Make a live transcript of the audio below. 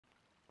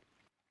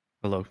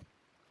Hello.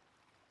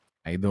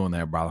 How you doing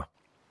there, brother?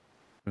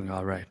 Doing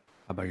all right.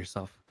 How about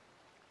yourself?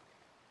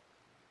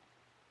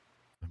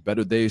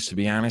 Better days, to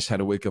be honest. Had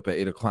to wake up at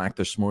 8 o'clock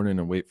this morning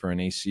and wait for an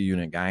AC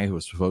unit guy who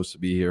was supposed to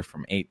be here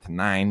from 8 to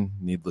 9.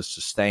 Needless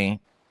to say,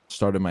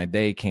 started my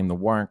day, came to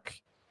work.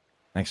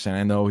 Next thing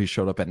I know, he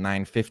showed up at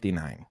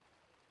 9:59.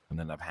 And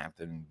then I've had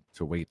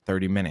to wait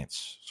 30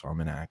 minutes. So I'm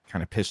in a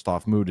kind of pissed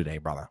off mood today,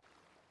 brother.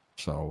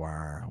 So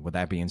with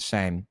that being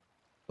said,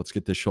 let's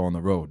get this show on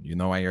the road. You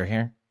know why you're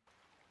here?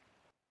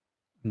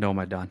 No,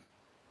 my Don.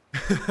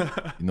 You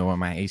know why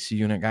my AC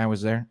unit guy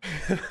was there?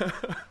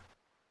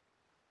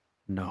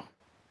 No.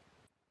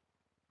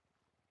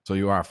 So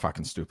you are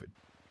fucking stupid.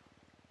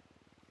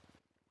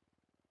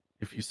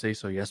 If you say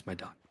so, yes, my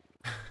Don.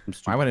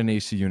 Why would an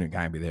AC unit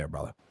guy be there,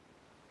 brother?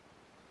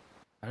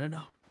 I don't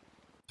know.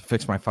 To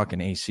fix my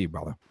fucking AC,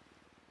 brother.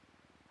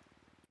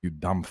 You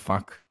dumb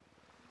fuck.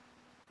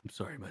 I'm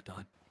sorry, my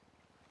Don.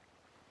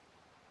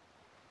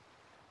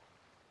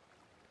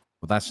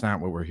 Well, that's not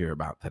what we're here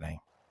about today.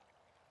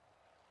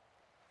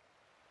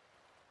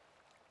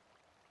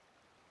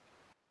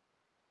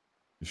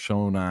 You've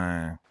shown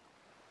us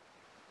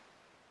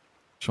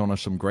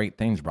some great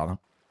things, brother,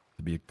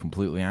 to be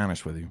completely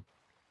honest with you.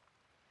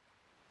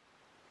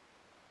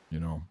 You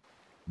know,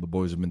 the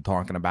boys have been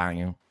talking about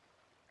you,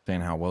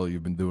 saying how well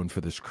you've been doing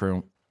for this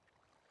crew.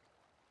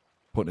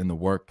 Putting in the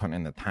work, putting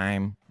in the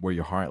time, where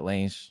your heart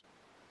lays.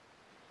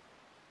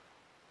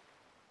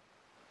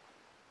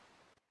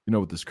 You know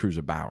what this crew's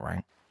about,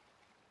 right?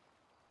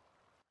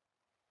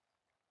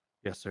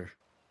 Yes, sir.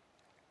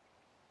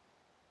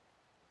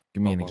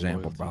 Give me All an about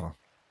example, loyalty. brother.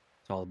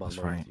 It's all about That's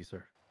loyalty, right.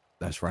 sir.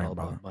 That's It's right, all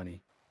brother. about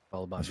money. It's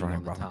all about That's being right, on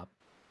the brother. top.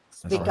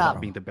 That's It's all right, about brother.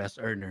 being the best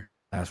earner.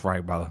 That's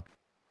right, brother.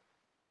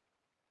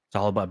 It's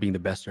all about being the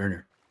best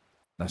earner.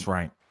 That's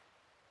right.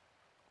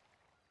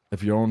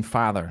 If your own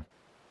father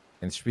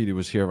and Speedy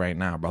was here right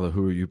now, brother,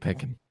 who are you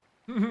picking?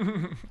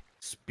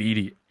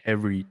 Speedy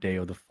every day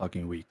of the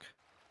fucking week.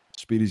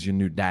 Speedy's your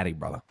new daddy,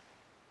 brother.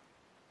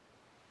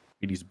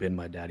 Speedy's been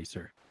my daddy,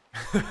 sir.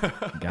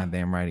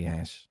 Goddamn right he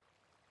has.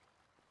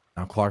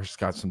 Now, Clark's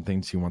got some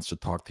things he wants to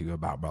talk to you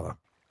about, brother.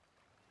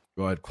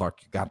 Go ahead, Clark.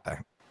 You got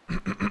that.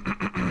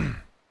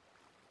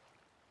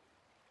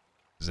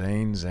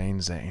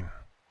 Zayn.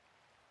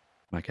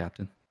 My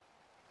captain.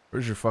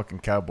 Where's your fucking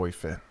cowboy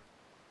fit?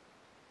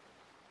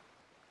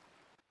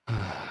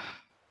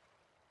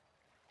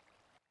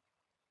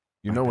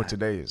 You My know what bad.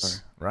 today is,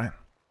 Sorry. right?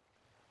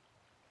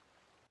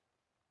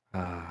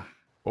 Uh,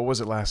 What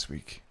was it last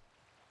week?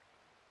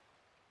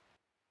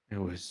 it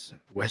was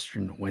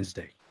Western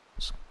Wednesday.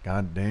 It's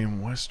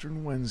goddamn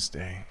Western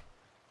Wednesday.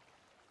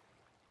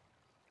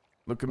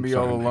 Look at I'm me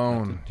sorry, all my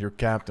alone. captain. Your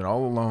captain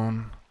all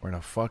alone, wearing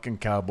a fucking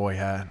cowboy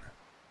hat,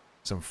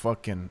 some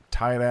fucking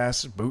tight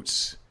ass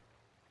boots,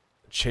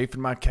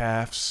 chafing my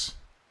calves,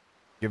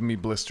 giving me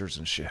blisters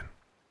and shit.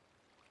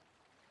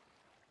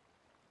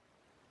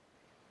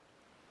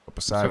 But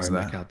besides Sorry,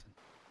 my that, captain.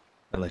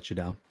 I let you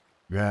down.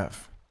 you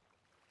have.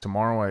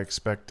 Tomorrow I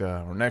expect,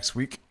 or next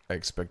week, I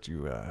expect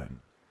you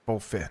full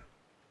fit,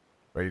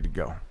 ready to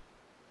go.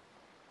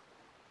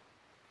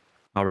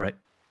 All right.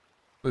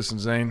 Listen,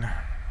 Zane.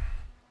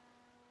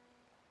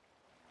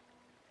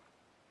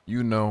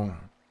 You know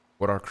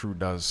what our crew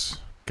does,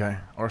 okay?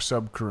 Our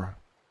sub crew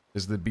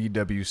is the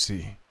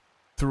BWC,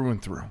 through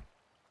and through.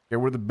 Okay,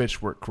 we're the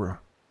bitch work crew.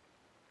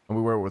 And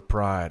we wear it with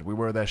pride. We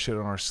wear that shit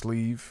on our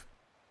sleeve.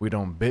 We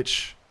don't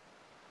bitch.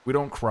 We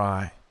don't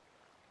cry.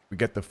 We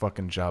get the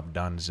fucking job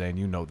done, Zane.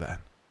 You know that.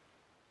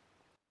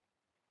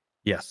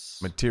 Yes.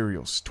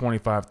 Materials,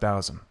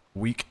 25,000.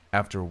 Week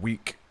after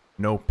week.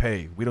 No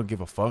pay. We don't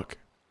give a fuck.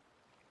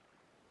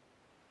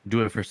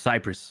 Do it for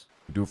Cyprus.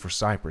 We do it for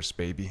Cyprus,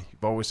 baby.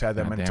 You've always had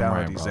that Goddamn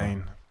mentality, right, brother.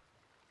 Zane.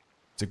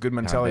 It's a good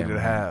mentality Goddamn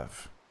to right.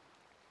 have.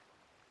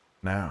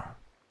 Now,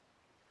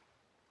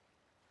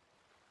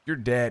 your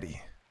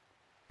daddy,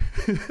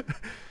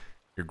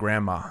 your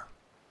grandma,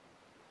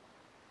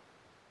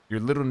 your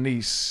little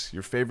niece,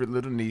 your favorite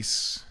little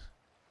niece,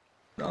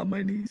 Not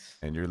my niece.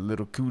 and your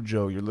little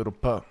Cujo, your little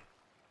pup,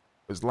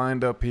 was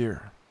lined up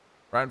here,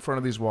 right in front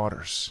of these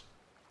waters.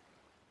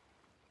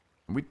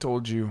 And we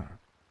told you,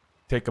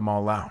 take them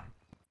all out.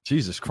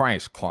 Jesus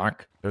Christ,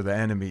 Clark. They're the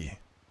enemy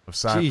of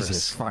Cyprus.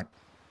 Jesus fuck.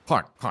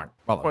 Clark,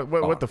 brother.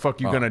 What the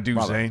fuck you gonna do,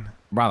 brother, Zane?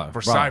 Brother,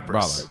 For brother,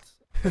 Cyprus.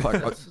 brother.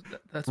 Clark,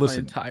 That's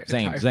listen, my entire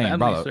Zane, family,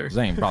 brother, sir.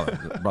 Zane,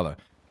 brother.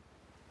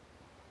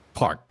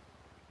 Clark,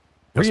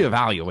 Yes,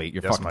 reevaluate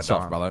your yes, fucking my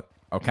self, Don. brother.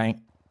 Okay?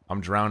 I'm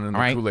drowning in All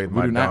the right? Kool-Aid, We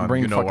my do not Don.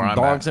 bring You know where fucking I'm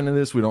dogs at. into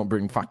this. We don't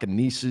bring fucking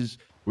nieces.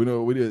 We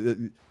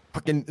don't,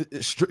 fucking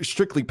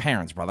strictly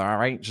parents, brother, all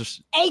right?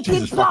 Just 18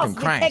 Jesus plus, fucking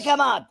we Christ. pick him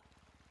up.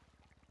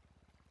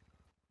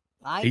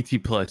 Right? 80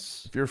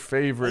 plus. Your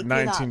favorite 18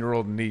 up.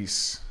 19-year-old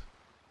niece.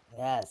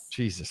 Yes.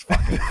 Jesus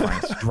fucking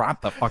Christ.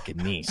 Drop the fucking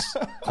niece,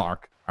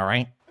 Clark, all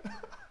right?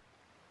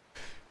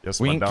 Yes,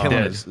 We my ain't Don. killing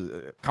Dead. this.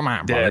 Come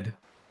on, Dead.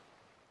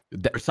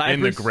 brother. For Cyprus,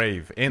 In the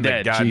grave. In Dead.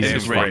 the goddamn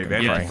Jesus grave. fucking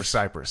Anything Christ. for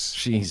Cyprus.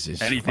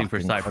 Jesus Anything for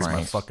fucking Cyprus. That's my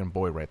Christ. fucking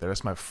boy right there.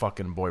 That's my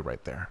fucking boy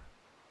right there.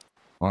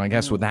 Well, I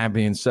guess with that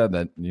being said,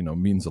 that, you know,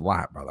 means a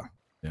lot, brother.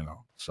 You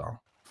know, so,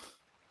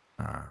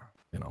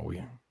 you know,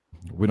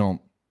 we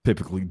don't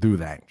typically do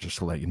that, just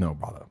to let you know,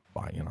 brother,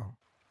 but, you know,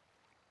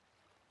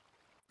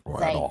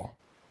 or at Zayn, all.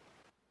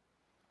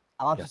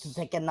 I want you to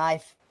take a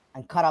knife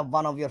and cut off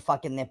one of your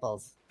fucking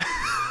nipples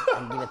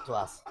and give it to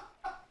us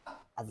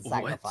as a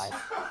sacrifice.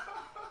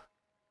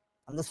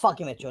 I'm just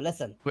fucking with you.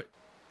 Listen. What?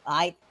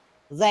 Alright?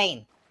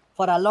 Zayn,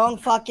 for a long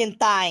fucking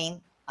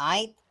time,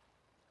 alright?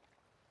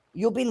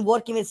 You've been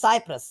working with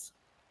Cyprus.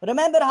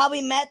 Remember how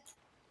we met?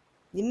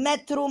 We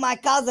met through my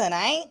cousin,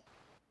 eh?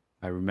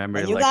 I remember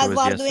When it you like guys it was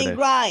were yesterday. doing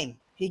grime,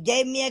 he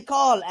gave me a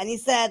call and he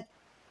said,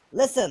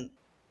 listen,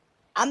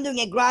 I'm doing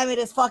a grime with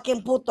this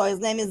fucking puto. His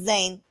name is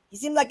Zayn. He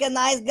seemed like a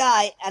nice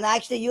guy and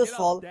actually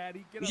useful.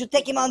 You should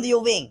take him under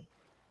your wing.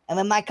 And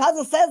when my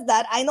cousin says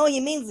that, I know he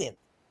means it.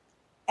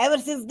 Ever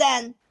since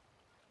then,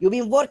 you've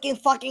been working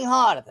fucking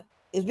hard.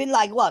 It's been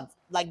like what?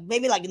 Like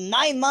maybe like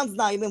 9 months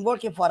now you've been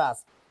working for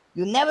us.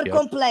 You never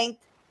complained.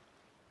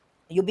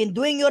 You've been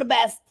doing your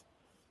best.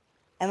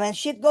 And when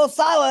shit goes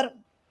sour,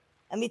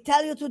 and we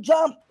tell you to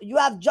jump, you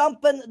have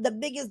jumping the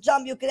biggest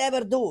jump you could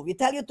ever do. We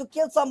tell you to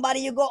kill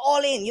somebody, you go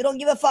all in. You don't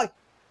give a fuck.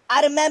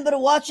 I remember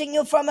watching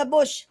you from a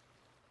bush.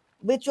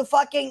 With you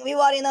fucking, we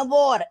were in a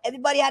war.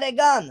 Everybody had a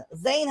gun.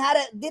 Zayn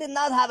did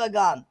not have a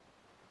gun.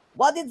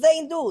 What did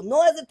Zayn do?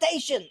 No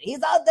hesitation.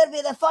 He's out there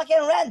with a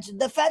fucking wrench,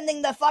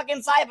 defending the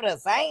fucking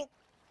Cyprus, eh?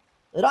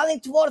 Running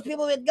towards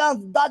people with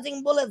guns,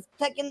 dodging bullets,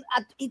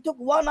 he took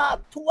 1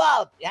 out, 2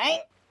 out, eh?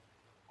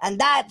 And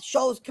that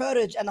shows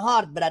courage and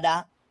heart,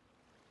 brother.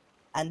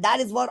 And that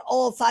is what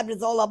all Cyprus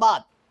is all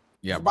about.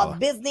 Yeah, it's about brother.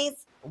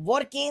 business,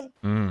 working.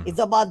 It's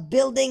about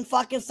building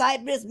fucking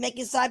Cyprus,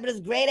 making Cyprus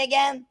great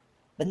again.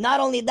 But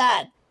not only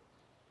that,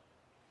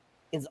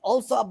 it's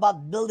also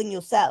about building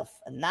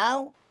yourself. And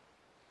now,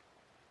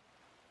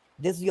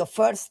 this is your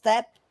first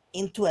step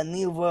into a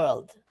new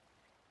world.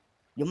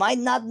 You might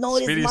not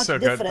notice Speedy's much so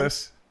good at difference,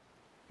 this.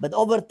 but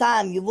over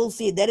time, you will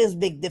see there is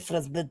big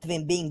difference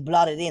between being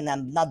blooded in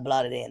and not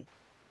blooded in.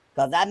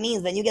 Because that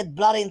means when you get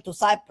blooded into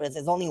Cyprus,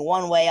 there's only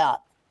one way out.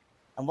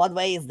 And what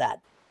way is that?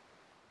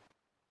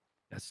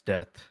 That's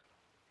death.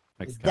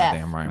 Like, It's death.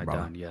 Goddamn right, my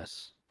brother. Don,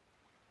 yes.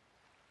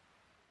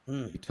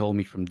 You told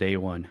me from day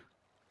one.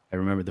 I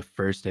remember the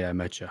first day I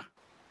met you.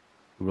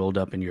 You rolled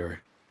up in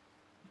your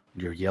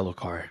yellow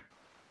car.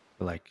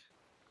 You're like,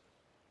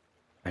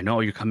 I know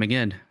you're coming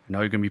in. I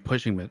know you're gonna be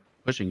pushing.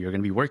 You're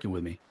gonna be working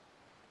with me.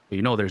 But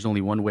you know, there's only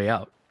one way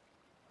out.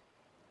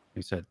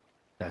 He said,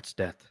 "That's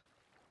death,"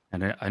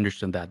 and I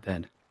understood that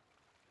then,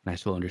 and I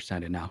still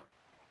understand it now.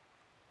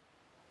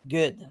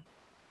 Good.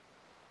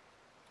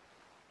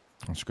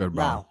 That's good,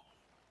 brother. Now,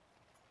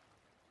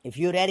 if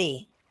you're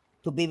ready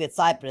to be with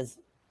Cyprus,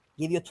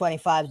 give you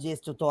 25 G's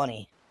to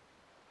Tony.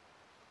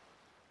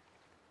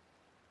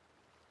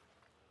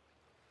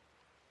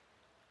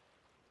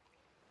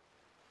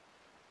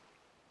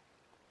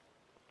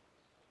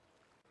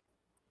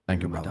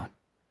 Thank you, my brother. Don.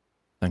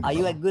 Thank you, Are you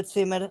a brother. good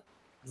swimmer,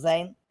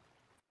 Zayn?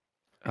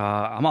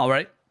 I'm all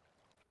right.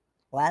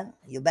 Well,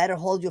 you better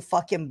hold your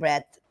fucking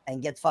breath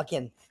and get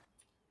fucking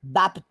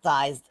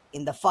baptized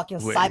in the fucking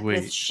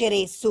Cyprus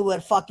shitty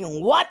sewer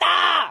fucking water!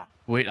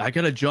 Wait, I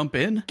gotta jump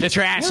in. Get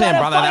your ass You in,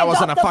 gotta brother. That fucking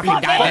wasn't a drop the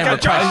fucking goddamn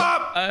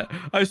fucking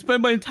request. I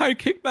spent my entire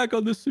kickback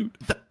on this suit.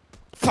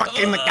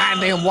 Fucking the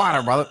goddamn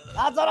water, brother.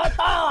 That's what I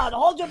thought.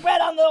 Hold your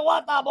breath under the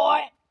water,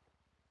 boy.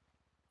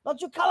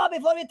 Don't you come up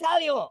before we tell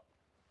you.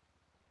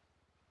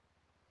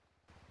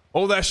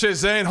 Hold that shit,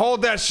 Zayn.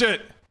 Hold that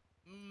shit.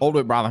 Hold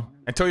it, brother.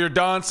 Until you're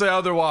done, say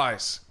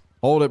otherwise.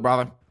 Hold it,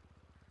 brother.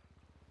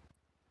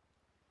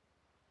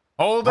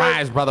 Hold it.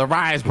 Rise, brother.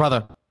 Rise,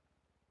 brother.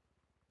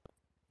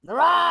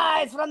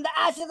 Rise from the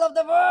ashes of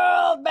the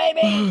world,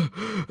 baby.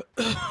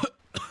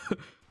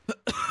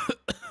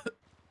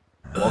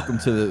 Welcome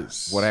to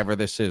the whatever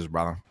this is,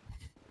 brother.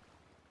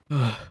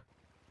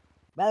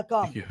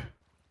 Welcome, Thank you.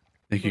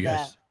 Thank you, To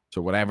guys.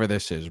 So whatever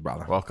this is,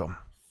 brother. Welcome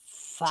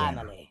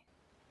family.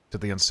 to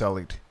the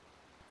Unsullied.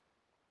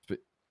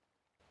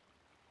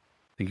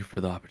 Thank you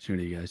for the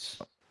opportunity, guys.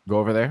 Go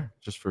over there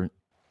just for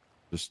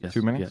Yes,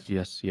 2 minutes.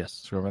 Yes.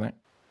 Let's go over there.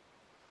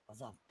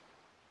 What's up?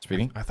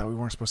 Speedy. I thought we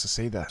weren't supposed to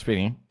say that.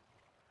 Speedy.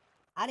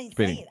 I didn't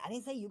Speedy. say it. I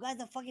didn't say it. You guys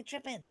are fucking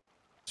tripping.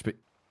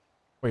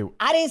 Wait,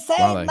 I didn't say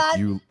Brother, it, man.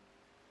 you.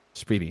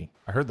 Speedy.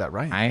 I heard that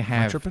right. I Am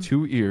have tripping?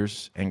 2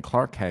 ears and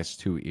Clark has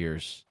 2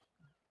 ears.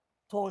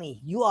 Tony,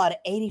 you are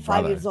 85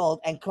 Brother. years old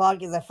and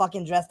Clark is a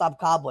fucking dressed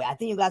up cowboy. I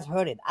think you guys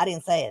heard it. I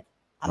didn't say it.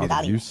 I'm Brother,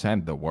 telling you you.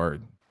 said the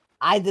word.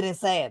 I didn't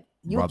say it.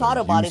 You Brother, thought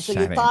about you it, so said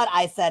you it. thought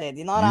I said it.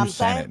 You know what You I'm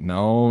said saying? it.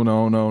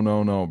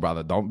 No,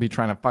 brother. Don't be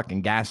trying to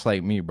fucking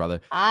gaslight me, brother.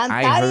 I'm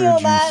I telling heard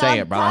you, man. say I'm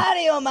it, brother.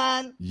 telling you,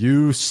 man.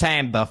 You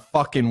said the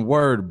fucking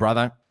word,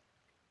 brother.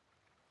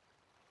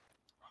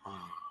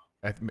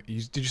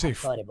 Did you say?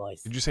 Sorry,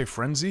 boys. Did you say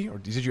frenzy, or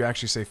did you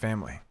actually say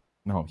family?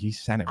 No, he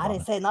said it, I brother.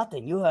 didn't say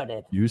nothing. You heard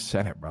it. You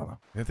said it, brother.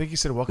 I think you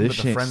said welcome This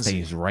to the shit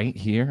frenzy. stays right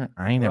here.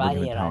 I ain't never Right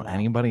gonna here, tell right now.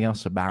 anybody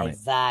else about it.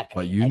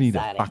 Exactly. But you need to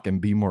exactly. fucking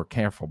be more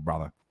careful,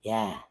 brother.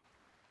 Yeah.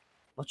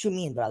 What you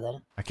mean, brother?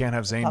 I can't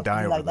have Zayn Talk to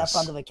die me over like that in this.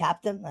 front of a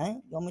captain, eh?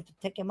 You want me to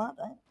take him out,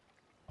 eh?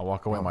 I'll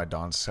walk away, my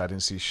dons. I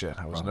didn't see shit.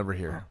 I was never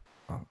here.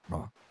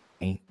 Bro,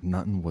 ain't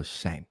nothing was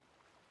said.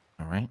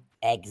 All right?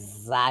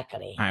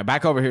 Exactly. All right,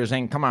 back over here,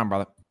 Zayn. Come on,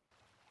 brother.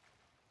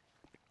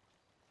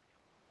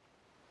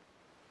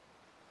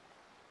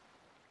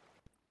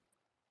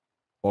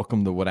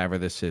 Welcome to whatever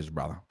this is,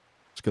 brother.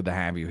 It's good to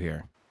have you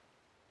here.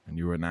 And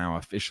you are now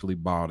officially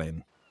bought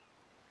in.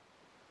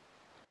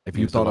 If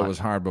you Means a thought it lot. was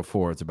hard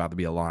before, it's about to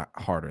be a lot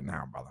harder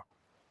now, brother.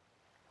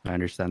 I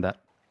understand that.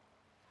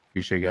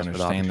 Appreciate you You guys for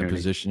the understand the opportunity.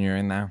 position you're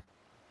in now?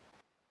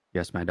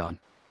 Yes, my Don.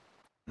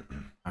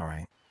 All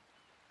right.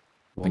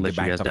 We'll Then let get you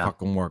back guys to down.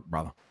 fucking work,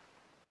 brother.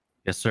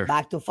 Yes, sir.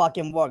 Back to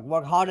fucking work.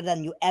 Work harder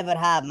than you ever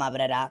have, my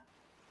brother.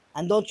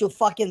 And don't you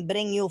fucking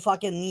bring you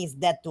fucking niece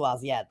dead to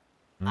us yet.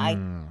 Right?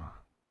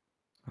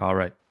 All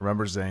right.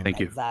 Remember, Zayn, Thank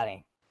you.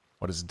 Exactly.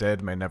 what is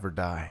dead may never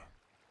die.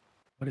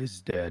 What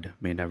is dead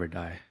may never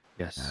die.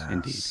 Yes,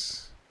 indeed.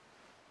 Yes.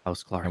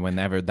 House Clark. And what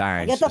never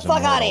dies Get the is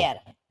fuck out of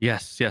immortal. here.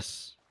 Yes,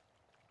 yes.